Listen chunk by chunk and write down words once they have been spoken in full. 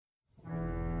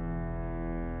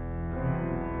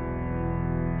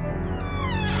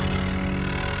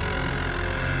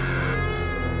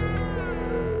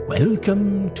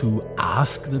Welcome to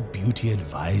Ask the Beauty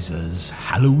Advisor's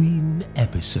Halloween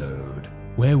episode,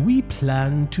 where we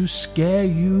plan to scare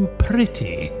you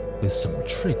pretty with some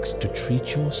tricks to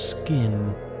treat your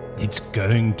skin. It's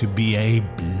going to be a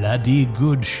bloody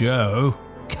good show.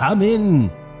 Come in,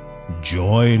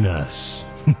 join us.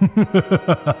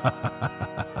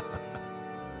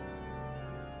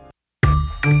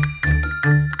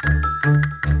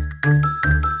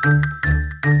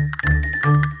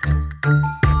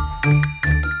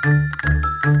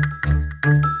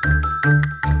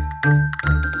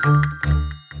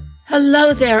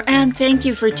 Hello there, and thank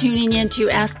you for tuning in to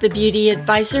Ask the Beauty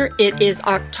Advisor. It is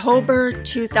October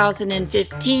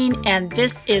 2015, and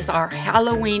this is our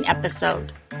Halloween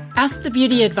episode. Ask the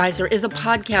Beauty Advisor is a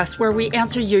podcast where we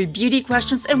answer your beauty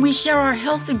questions and we share our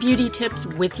health and beauty tips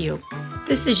with you.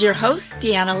 This is your host,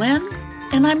 Deanna Lynn,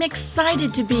 and I'm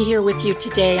excited to be here with you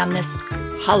today on this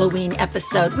Halloween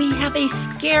episode. We have a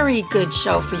scary good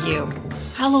show for you.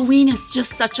 Halloween is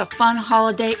just such a fun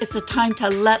holiday. It's a time to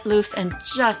let loose and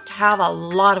just have a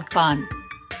lot of fun.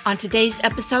 On today's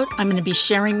episode, I'm going to be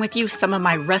sharing with you some of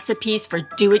my recipes for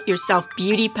do-it-yourself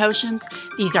beauty potions.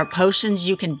 These are potions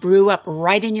you can brew up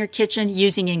right in your kitchen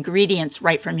using ingredients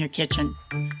right from your kitchen.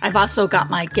 I've also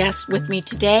got my guest with me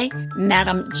today,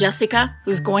 Madam Jessica,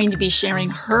 who's going to be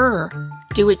sharing her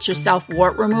do-it-yourself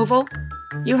wart removal.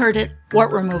 You heard it,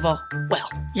 wart removal. Well,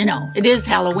 it is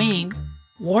Halloween.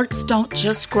 Warts don't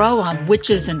just grow on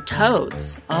witches and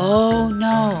toads. Oh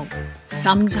no,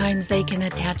 sometimes they can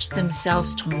attach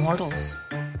themselves to mortals.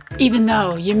 Even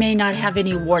though you may not have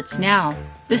any warts now,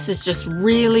 this is just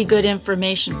really good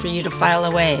information for you to file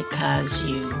away, 'cause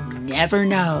you never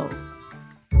know.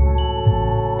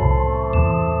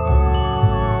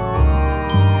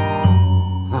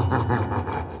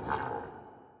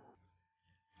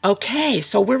 Okay,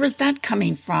 so where was that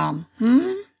coming from?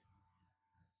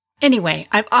 Anyway,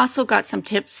 I've also got some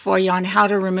tips for you on how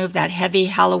to remove that heavy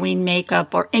Halloween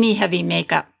makeup or any heavy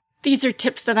makeup. These are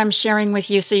tips that I'm sharing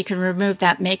with you so you can remove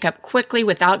that makeup quickly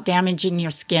without damaging your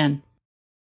skin.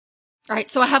 All right,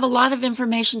 so I have a lot of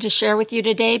information to share with you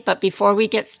today, but before we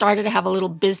get started, I have a little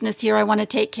business here I want to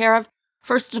take care of.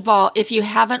 First of all, if you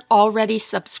haven't already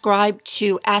subscribed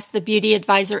to Ask the Beauty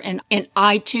Advisor in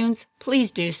iTunes, please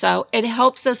do so. It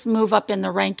helps us move up in the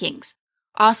rankings.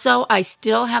 Also, I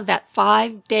still have that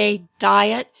 5-day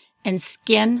diet and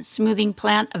skin smoothing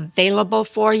plan available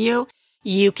for you.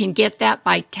 You can get that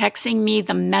by texting me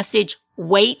the message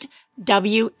WEIGHT,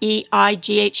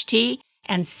 WEIGHT,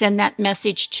 and send that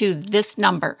message to this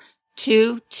number,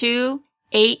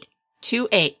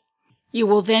 22828. You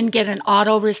will then get an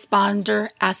autoresponder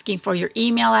asking for your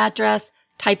email address.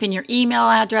 Type in your email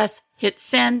address, hit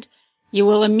send. You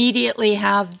will immediately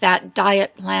have that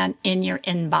diet plan in your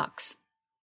inbox.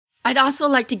 I'd also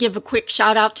like to give a quick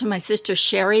shout out to my sister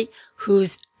Sherry,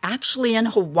 who's actually in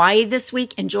Hawaii this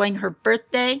week enjoying her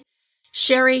birthday.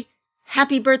 Sherry,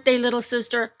 happy birthday, little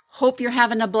sister. Hope you're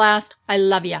having a blast. I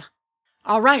love ya.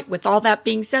 All right, with all that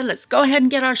being said, let's go ahead and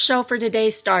get our show for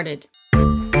today started.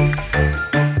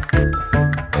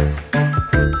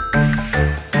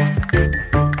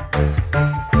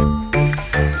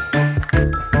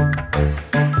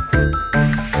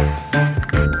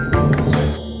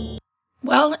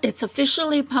 Well, it's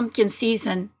officially pumpkin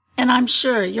season, and I'm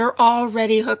sure you're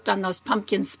already hooked on those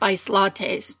pumpkin spice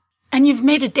lattes. And you've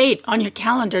made a date on your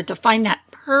calendar to find that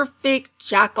perfect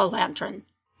jack-o'-lantern.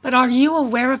 But are you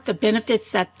aware of the benefits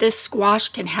that this squash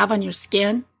can have on your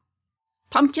skin?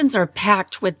 Pumpkins are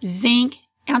packed with zinc,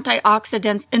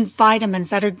 antioxidants, and vitamins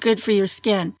that are good for your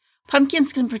skin.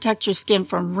 Pumpkins can protect your skin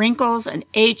from wrinkles and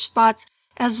age spots,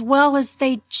 as well as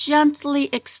they gently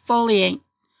exfoliate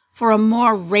for a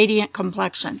more radiant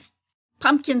complexion.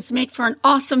 Pumpkins make for an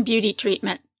awesome beauty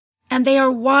treatment, and they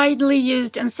are widely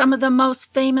used in some of the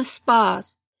most famous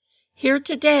spas. Here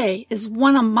today is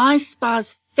one of my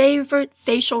spa's favorite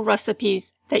facial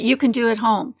recipes that you can do at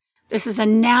home. This is a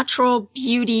natural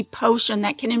beauty potion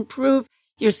that can improve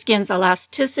your skin's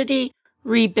elasticity,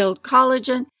 rebuild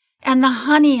collagen, and the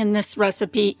honey in this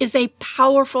recipe is a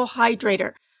powerful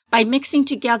hydrator. By mixing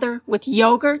together with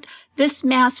yogurt, this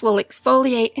mass will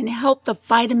exfoliate and help the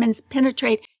vitamins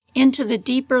penetrate into the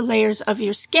deeper layers of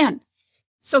your skin.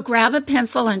 So grab a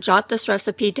pencil and jot this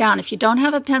recipe down. If you don't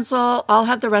have a pencil, I'll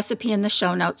have the recipe in the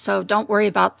show notes, so don't worry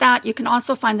about that. You can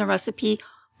also find the recipe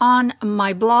on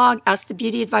my blog,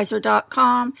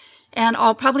 askthebeautyadvisor.com, and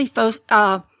I'll probably post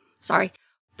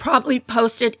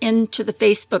it into the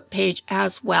Facebook page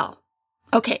as well.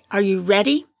 Okay, are you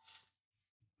ready?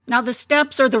 Now, the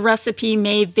steps or the recipe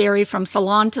may vary from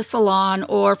salon to salon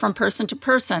or from person to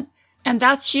person, and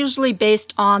that's usually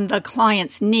based on the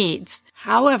client's needs.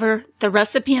 However, the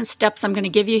recipe and steps I'm going to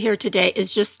give you here today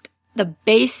is just the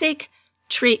basic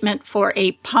treatment for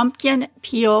a pumpkin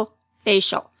peel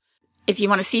facial. If you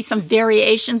want to see some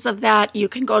variations of that, you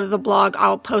can go to the blog.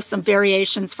 I'll post some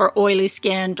variations for oily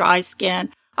skin, dry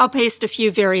skin. I'll paste a few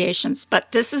variations,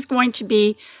 but this is going to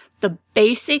be the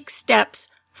basic steps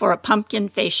for a pumpkin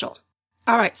facial.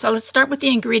 All right, so let's start with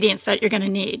the ingredients that you're going to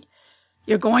need.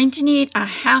 You're going to need a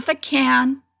half a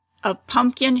can of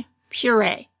pumpkin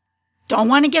puree. Don't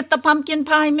want to get the pumpkin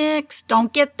pie mix.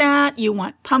 Don't get that. You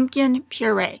want pumpkin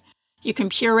puree. You can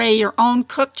puree your own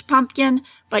cooked pumpkin,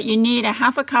 but you need a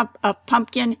half a cup of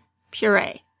pumpkin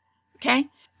puree. Okay?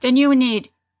 Then you need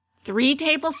 3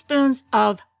 tablespoons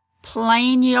of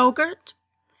plain yogurt,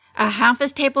 a half a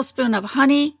tablespoon of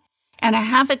honey, and a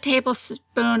half a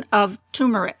tablespoon of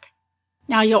turmeric.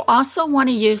 Now you'll also want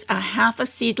to use a half a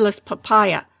seedless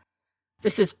papaya.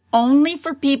 This is only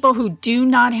for people who do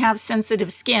not have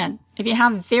sensitive skin. If you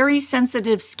have very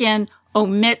sensitive skin,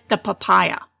 omit the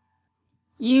papaya.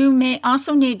 You may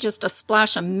also need just a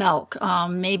splash of milk.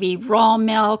 Maybe raw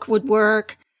milk would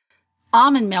work,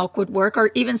 almond milk would work,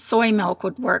 or even soy milk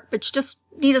would work. But you just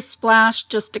need a splash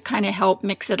just to kind of help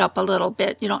mix it up a little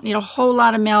bit. You don't need a whole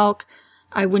lot of milk.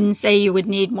 I wouldn't say you would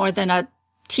need more than a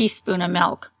teaspoon of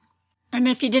milk. And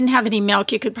if you didn't have any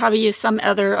milk, you could probably use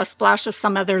a splash of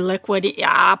some other liquid.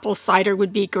 Apple cider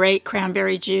would be great,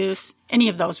 cranberry juice. Any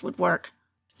of those would work.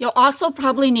 You'll also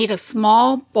probably need a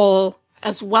small bowl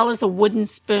as well as a wooden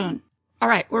spoon. All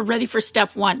right, we're ready for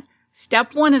step 1.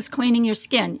 Step 1 is cleaning your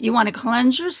skin. You want to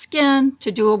cleanse your skin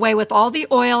to do away with all the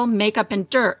oil, makeup, and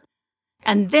dirt.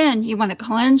 And then you want to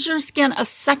cleanse your skin a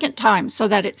second time so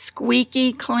that it's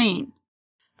squeaky clean.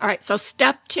 All right, so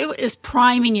step 2 is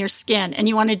priming your skin, and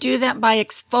you want to do that by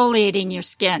exfoliating your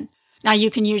skin. Now, you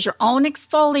can use your own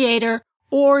exfoliator,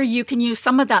 or you can use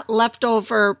some of that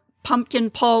leftover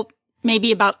pumpkin pulp,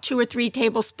 maybe about 2 or 3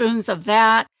 tablespoons of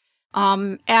that.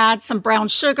 Add some brown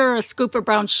sugar, a scoop of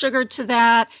brown sugar to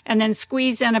that, and then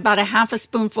squeeze in about a half a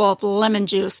spoonful of lemon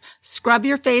juice. Scrub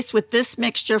your face with this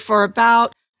mixture for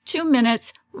about 2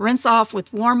 minutes, rinse off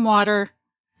with warm water,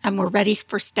 and we're ready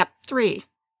for step 3.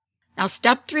 Now,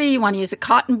 step 3, you want to use a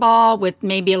cotton ball with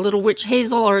maybe a little witch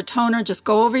hazel or a toner. Just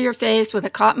go over your face with a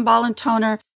cotton ball and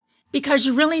toner because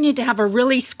you really need to have a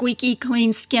really squeaky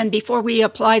clean skin before we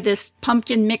apply this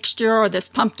pumpkin mixture or this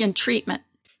pumpkin treatment.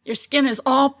 Your skin is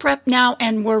all prepped now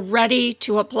and we're ready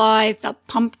to apply the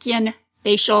pumpkin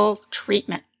facial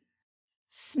treatment.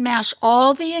 Smash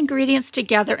all the ingredients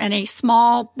together in a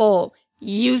small bowl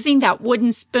using that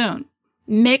wooden spoon.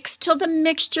 Mix till the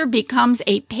mixture becomes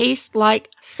a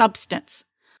paste-like substance.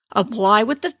 Apply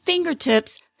with the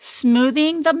fingertips,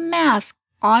 smoothing the mask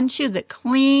onto the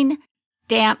clean,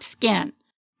 damp skin,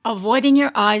 avoiding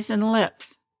your eyes and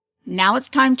lips. Now it's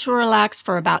time to relax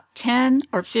for about 10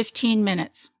 or 15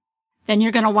 minutes. Then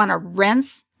you're going to want to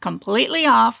rinse completely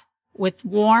off with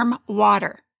warm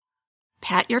water.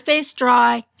 Pat your face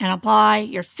dry and apply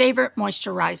your favorite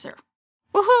moisturizer.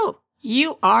 Woohoo!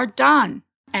 You are done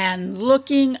and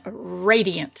looking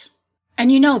radiant.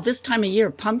 And you know, this time of year,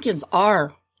 pumpkins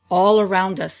are all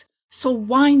around us. So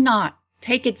why not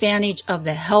take advantage of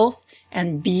the health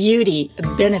and beauty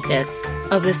benefits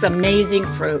of this amazing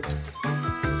fruit?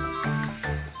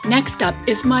 Next up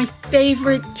is my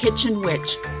favorite kitchen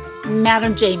witch,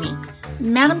 Madam Jamie.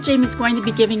 Madam Jamie is going to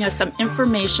be giving us some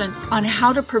information on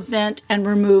how to prevent and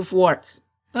remove warts.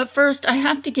 But first, I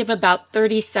have to give about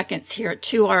 30 seconds here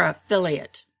to our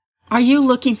affiliate. Are you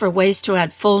looking for ways to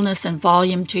add fullness and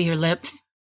volume to your lips?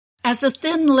 As a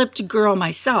thin-lipped girl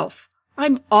myself,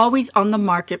 I'm always on the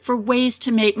market for ways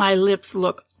to make my lips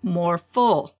look more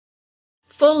full.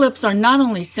 Full lips are not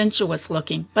only sensuous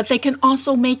looking, but they can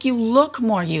also make you look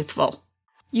more youthful.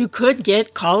 You could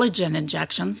get collagen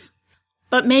injections,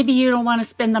 but maybe you don't want to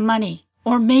spend the money,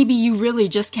 or maybe you really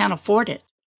just can't afford it.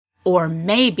 Or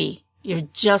maybe you're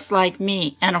just like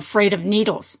me and afraid of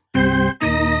needles.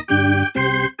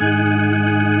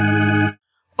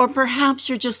 Or perhaps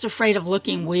you're just afraid of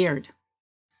looking weird.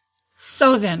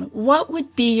 So then, what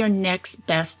would be your next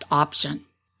best option?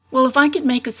 Well, if I could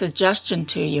make a suggestion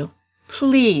to you,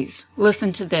 please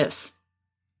listen to this.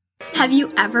 Have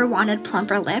you ever wanted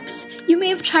plumper lips? You may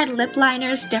have tried lip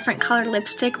liners, different colored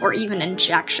lipstick, or even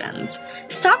injections.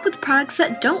 Stop with products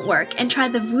that don't work and try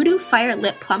the Voodoo Fire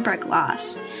Lip Plumper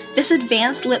Gloss. This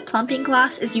advanced lip plumping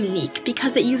gloss is unique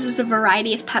because it uses a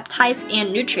variety of peptides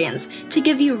and nutrients to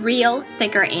give you real,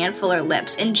 thicker, and fuller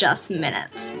lips in just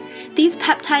minutes. These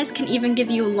peptides can even give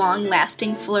you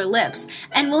long-lasting, fuller lips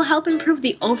and will help improve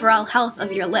the overall health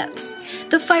of your lips.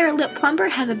 The Fire Lip Plumper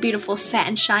has a beautiful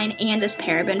satin shine and is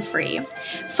paraben-free.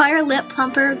 Fire Lip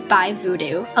Plumper by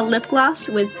Voodoo, a lip gloss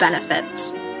with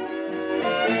benefits.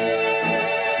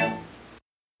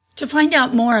 To find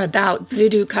out more about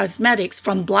Voodoo Cosmetics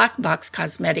from Black Box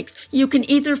Cosmetics, you can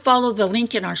either follow the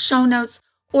link in our show notes,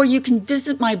 or you can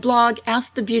visit my blog,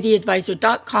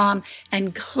 AskTheBeautyAdvisor.com,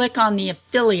 and click on the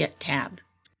affiliate tab.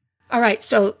 All right,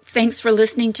 so thanks for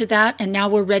listening to that, and now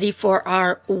we're ready for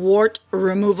our wart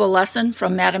removal lesson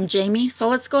from Madam Jamie. So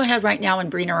let's go ahead right now and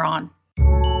bring her on.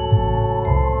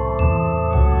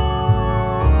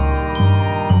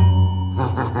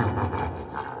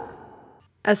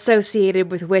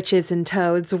 Associated with witches and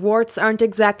toads, warts aren't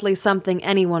exactly something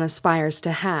anyone aspires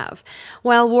to have.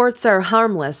 While warts are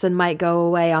harmless and might go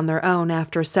away on their own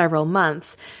after several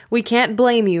months, we can't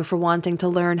blame you for wanting to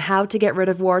learn how to get rid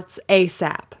of warts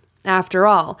ASAP. After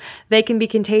all, they can be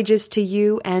contagious to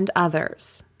you and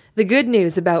others. The good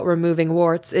news about removing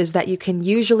warts is that you can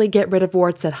usually get rid of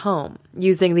warts at home,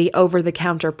 using the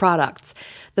over-the-counter products.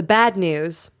 The bad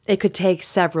news, it could take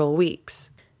several weeks.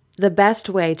 The best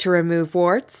way to remove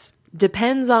warts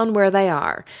depends on where they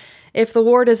are. If the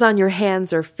wart is on your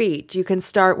hands or feet, you can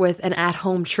start with an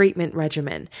at-home treatment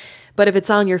regimen. But if it's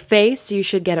on your face, you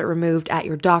should get it removed at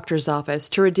your doctor's office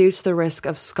to reduce the risk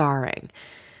of scarring.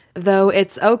 Though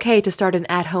it's okay to start an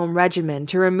at-home regimen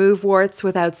to remove warts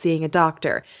without seeing a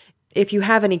doctor. If you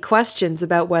have any questions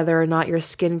about whether or not your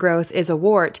skin growth is a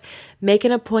wart, make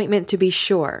an appointment to be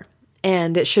sure.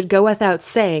 And it should go without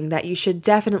saying that you should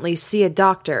definitely see a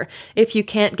doctor if you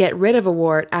can't get rid of a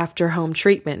wart after home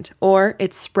treatment, or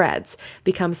it spreads,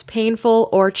 becomes painful,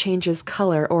 or changes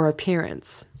color or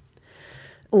appearance.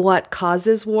 What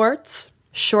causes warts?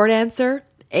 Short answer,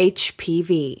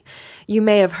 HPV. You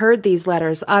may have heard these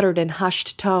letters uttered in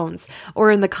hushed tones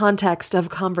or in the context of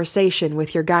conversation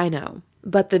with your gyno.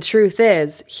 But the truth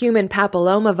is, human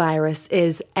papillomavirus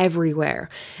is everywhere,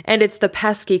 and it's the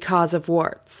pesky cause of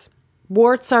warts.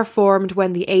 Warts are formed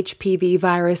when the HPV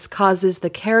virus causes the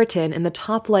keratin in the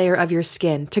top layer of your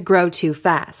skin to grow too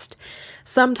fast.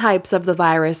 Some types of the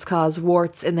virus cause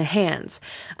warts in the hands,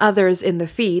 others in the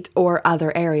feet or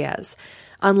other areas.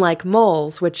 Unlike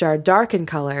moles, which are dark in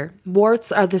color, warts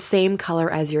are the same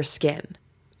color as your skin.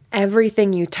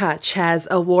 Everything you touch has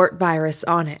a wart virus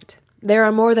on it. There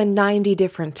are more than 90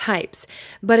 different types,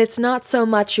 but it's not so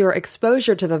much your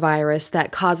exposure to the virus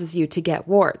that causes you to get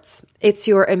warts. It's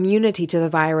your immunity to the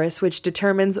virus which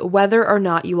determines whether or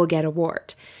not you will get a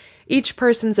wart. Each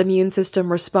person's immune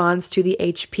system responds to the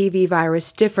HPV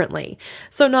virus differently,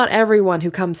 so not everyone who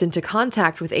comes into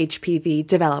contact with HPV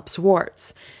develops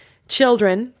warts.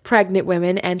 Children, pregnant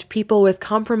women, and people with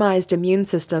compromised immune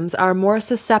systems are more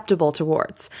susceptible to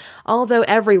warts, although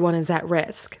everyone is at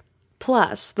risk.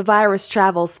 Plus, the virus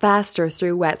travels faster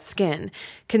through wet skin.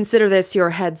 Consider this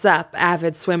your heads up,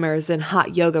 avid swimmers and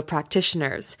hot yoga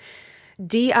practitioners.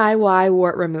 DIY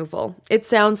wart removal. It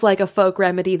sounds like a folk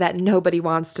remedy that nobody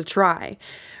wants to try.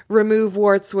 Remove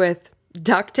warts with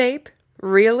duct tape?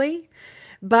 Really?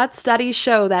 But studies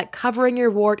show that covering your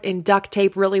wart in duct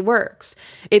tape really works.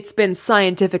 It's been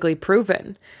scientifically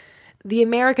proven. The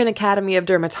American Academy of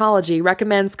Dermatology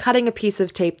recommends cutting a piece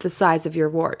of tape the size of your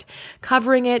wart,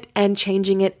 covering it and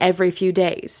changing it every few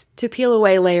days to peel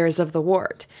away layers of the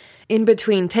wart. In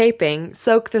between taping,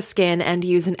 soak the skin and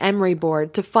use an emery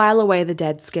board to file away the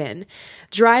dead skin.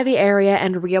 Dry the area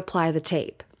and reapply the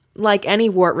tape. Like any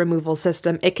wart removal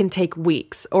system, it can take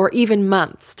weeks or even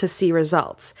months to see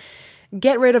results.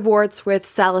 Get rid of warts with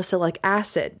salicylic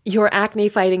acid. Your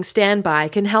acne-fighting standby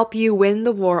can help you win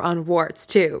the war on warts,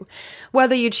 too.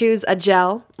 Whether you choose a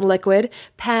gel, liquid,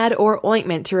 pad, or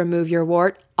ointment to remove your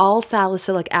wart, all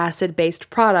salicylic acid-based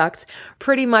products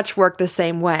pretty much work the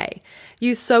same way.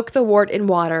 You soak the wart in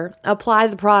water, apply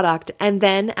the product, and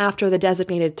then, after the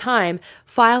designated time,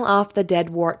 file off the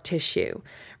dead wart tissue.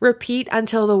 Repeat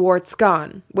until the wart's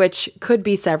gone, which could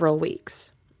be several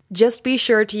weeks. Just be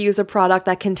sure to use a product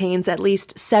that contains at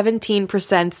least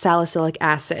 17% salicylic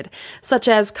acid, such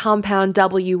as Compound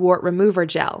W Wart Remover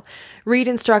Gel. Read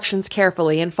instructions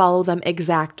carefully and follow them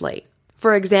exactly.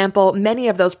 For example, many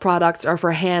of those products are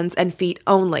for hands and feet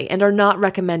only and are not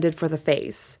recommended for the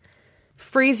face.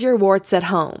 Freeze your warts at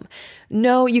home.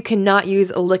 No, you cannot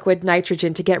use liquid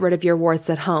nitrogen to get rid of your warts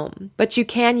at home, but you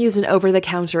can use an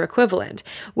over-the-counter equivalent,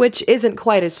 which isn't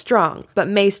quite as strong, but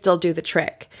may still do the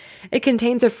trick. It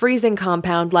contains a freezing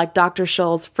compound like Dr.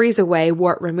 Scholl's Freeze-Away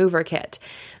Wart Remover Kit.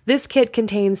 This kit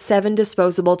contains 7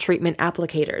 disposable treatment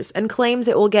applicators and claims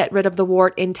it will get rid of the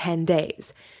wart in 10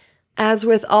 days. As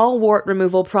with all wart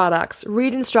removal products,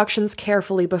 read instructions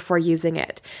carefully before using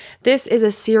it. This is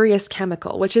a serious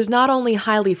chemical, which is not only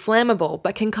highly flammable,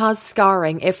 but can cause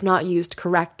scarring if not used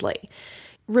correctly.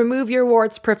 Remove your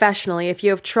warts professionally if you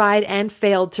have tried and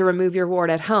failed to remove your wart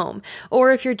at home,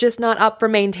 or if you're just not up for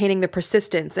maintaining the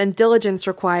persistence and diligence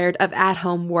required of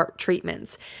at-home wart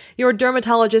treatments. Your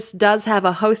dermatologist does have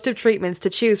a host of treatments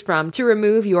to choose from to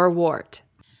remove your wart.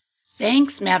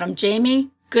 Thanks, Madam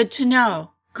Jamie. Good to know.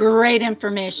 Great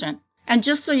information. And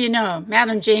just so you know,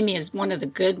 Madam Jamie is one of the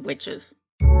good witches.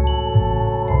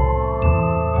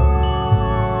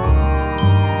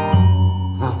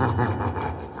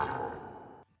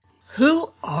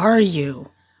 Who are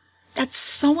you? That's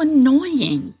so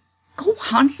annoying. Go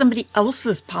haunt somebody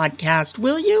else's podcast,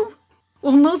 will you?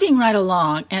 Well, moving right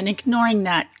along and ignoring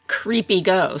that creepy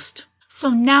ghost.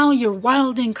 So now your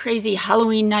wild and crazy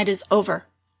Halloween night is over.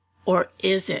 Or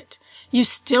is it? You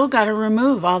still gotta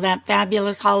remove all that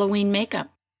fabulous Halloween makeup.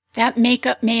 That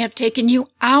makeup may have taken you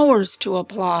hours to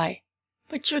apply.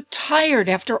 But you're tired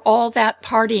after all that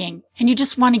partying, and you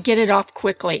just want to get it off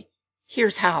quickly.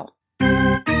 Here's how.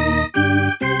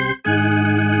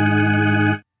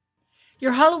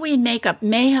 Your Halloween makeup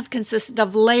may have consisted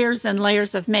of layers and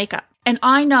layers of makeup. And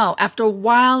I know after a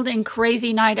wild and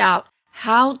crazy night out,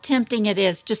 how tempting it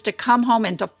is just to come home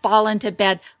and to fall into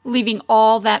bed, leaving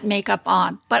all that makeup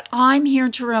on. But I'm here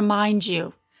to remind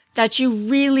you that you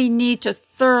really need to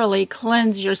thoroughly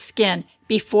cleanse your skin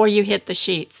before you hit the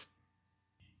sheets.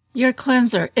 Your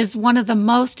cleanser is one of the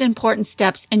most important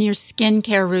steps in your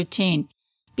skincare routine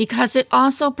because it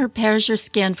also prepares your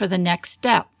skin for the next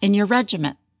step in your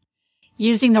regimen.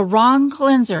 Using the wrong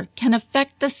cleanser can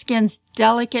affect the skin's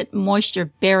delicate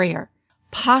moisture barrier,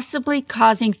 possibly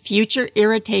causing future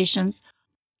irritations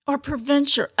or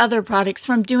prevent your other products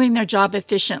from doing their job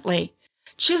efficiently.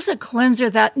 Choose a cleanser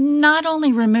that not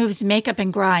only removes makeup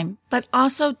and grime, but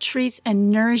also treats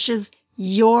and nourishes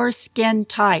your skin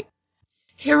type.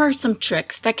 Here are some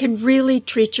tricks that can really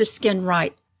treat your skin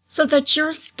right so that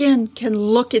your skin can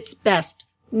look its best,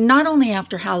 not only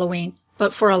after Halloween,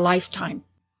 but for a lifetime.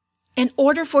 In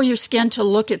order for your skin to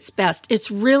look its best,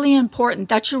 it's really important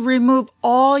that you remove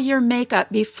all your makeup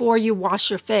before you wash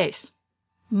your face.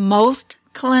 Most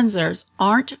cleansers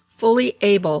aren't fully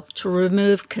able to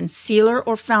remove concealer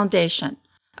or foundation,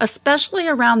 especially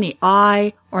around the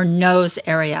eye or nose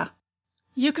area.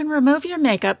 You can remove your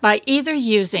makeup by either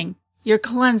using your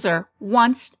cleanser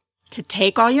once to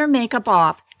take all your makeup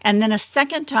off and then a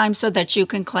second time so that you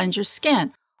can cleanse your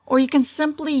skin, or you can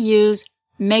simply use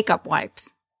makeup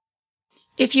wipes.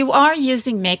 If you are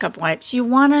using makeup wipes, you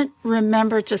want to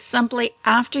remember to simply,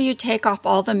 after you take off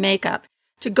all the makeup,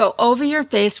 to go over your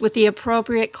face with the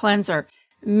appropriate cleanser.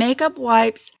 Makeup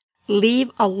wipes leave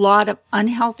a lot of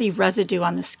unhealthy residue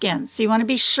on the skin, so you want to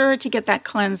be sure to get that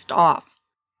cleansed off.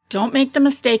 Don't make the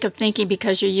mistake of thinking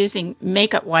because you're using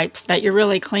makeup wipes that you're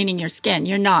really cleaning your skin.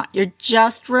 You're not. You're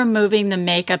just removing the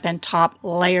makeup and top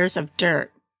layers of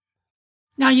dirt.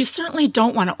 Now, you certainly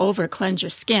don't want to over-cleanse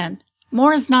your skin.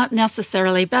 More is not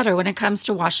necessarily better when it comes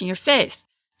to washing your face.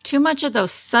 Too much of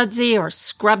those sudsy or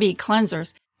scrubby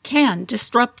cleansers can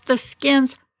disrupt the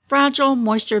skin's fragile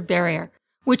moisture barrier,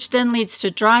 which then leads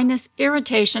to dryness,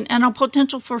 irritation, and a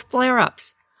potential for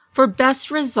flare-ups. For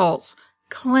best results,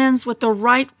 cleanse with the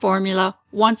right formula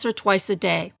once or twice a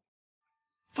day.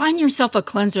 Find yourself a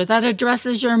cleanser that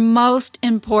addresses your most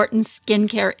important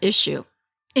skincare issue.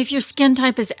 If your skin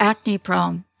type is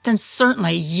acne-prone, then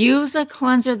certainly use a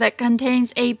cleanser that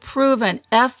contains a proven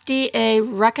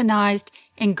FDA-recognized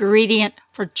ingredient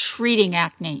for treating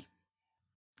acne.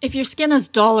 If your skin is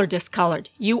dull or discolored,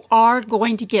 you are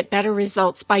going to get better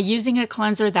results by using a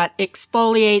cleanser that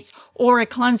exfoliates or a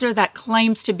cleanser that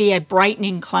claims to be a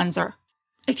brightening cleanser.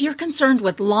 If you're concerned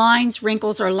with lines,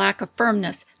 wrinkles, or lack of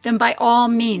firmness, then by all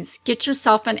means, get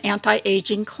yourself an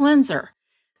anti-aging cleanser.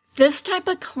 This type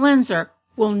of cleanser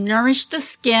will nourish the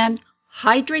skin,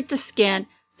 hydrate the skin,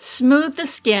 smooth the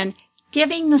skin,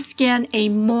 giving the skin a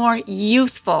more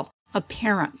youthful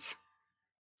appearance.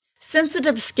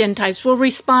 Sensitive skin types will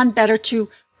respond better to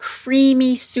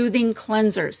creamy, soothing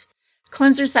cleansers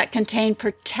that contain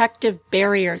protective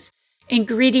barriers,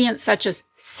 ingredients such as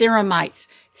ceramides.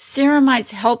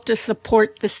 Ceramides help to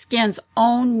support the skin's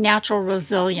own natural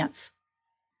resilience.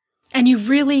 And you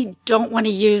really don't want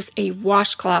to use a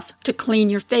washcloth to clean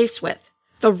your face with.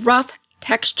 The rough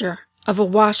texture of a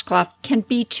washcloth can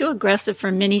be too aggressive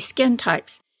for many skin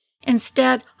types.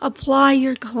 Instead, apply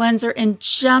your cleanser in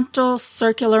gentle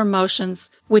circular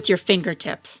motions with your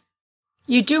fingertips.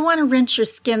 You do want to rinse your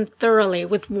skin thoroughly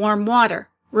with warm water.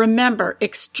 Remember,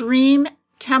 extreme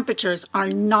temperatures are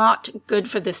not good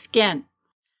for the skin.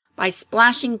 by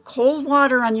splashing cold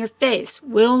water on your face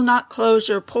will not close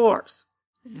your pores.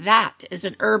 That is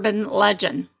an urban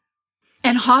legend.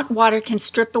 And hot water can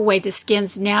strip away the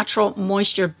skin's natural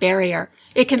moisture barrier.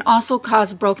 It can also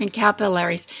cause broken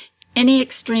capillaries. Any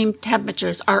extreme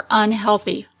temperatures are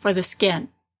unhealthy for the skin.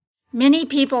 Many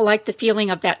people like the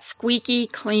feeling of that squeaky,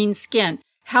 clean skin.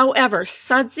 However,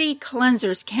 sudsy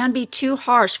cleansers can be too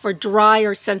harsh for dry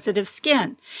or sensitive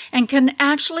skin and can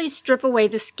actually strip away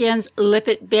the skin's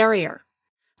lipid barrier,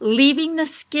 leaving the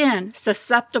skin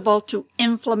susceptible to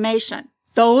inflammation.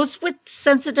 Those with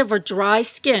sensitive or dry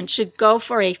skin should go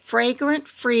for a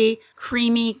fragrant-free,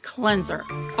 creamy cleanser.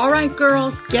 All right,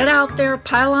 girls, get out there,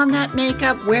 pile on that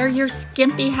makeup, wear your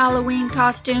skimpy Halloween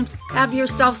costumes, have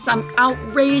yourself some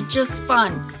outrageous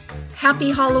fun.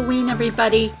 Happy Halloween,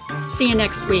 everybody. See you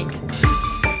next week.